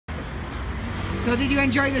So did you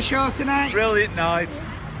enjoy the show tonight? Brilliant night.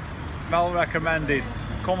 Well recommended.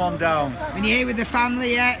 Come on down. And you're here with the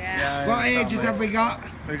family yet? Yeah, what ages have we got?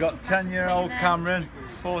 We've got 10-year-old Cameron,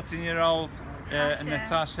 14-year-old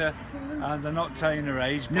Natasha, and they're not telling her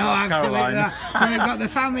age, but No, that's absolutely Caroline. not. So we've got the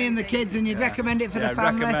family and the kids, and you'd recommend it for the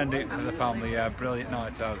family? Yeah, recommend it for the family, yeah. Brilliant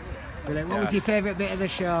night out. Brilliant. What was your favourite bit of the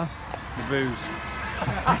show? The booze.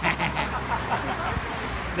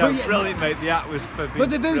 No, brilliant, mate. The act was But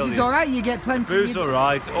the booze brilliant. is alright, you get plenty. Booze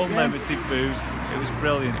alright, unlimited booze. It was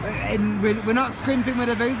brilliant. And we're not scrimping with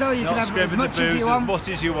the booze, though. You Not can have as scrimping much the as booze you want. as much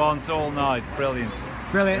as you want all night. Brilliant.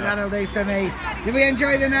 Brilliant, that'll do for me. Did we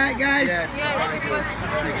enjoy the night, guys? Yes, it was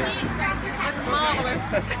marvellous.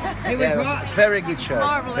 It was what? Very good show.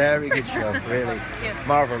 Marvellous. Very good show, really. Yes.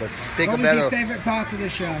 Marvelous. Big What was your favourite part of the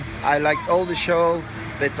show? I liked all the show,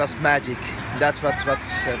 but it was magic. That's what's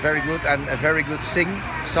very good, and a very good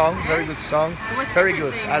song, very good song. It was Very good.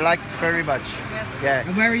 everything. I liked it very much. Yes. Yeah.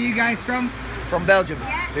 And where are you guys from? From Belgium.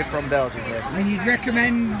 We're from Belgium, yes. And you'd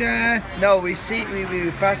recommend... No, we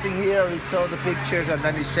were passing here, we saw the pictures, and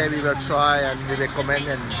then we said we will try and we recommend,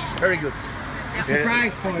 and very good. a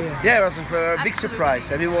surprise for you? Yeah, it was a big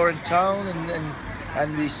surprise. And we were in town,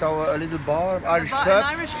 and we saw a little bar, Irish pub. An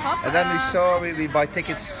Irish pub. And then we saw we buy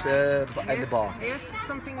tickets at the bar. Yes,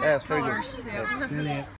 something Yeah, it's very good. colours, Yes. Brilliant.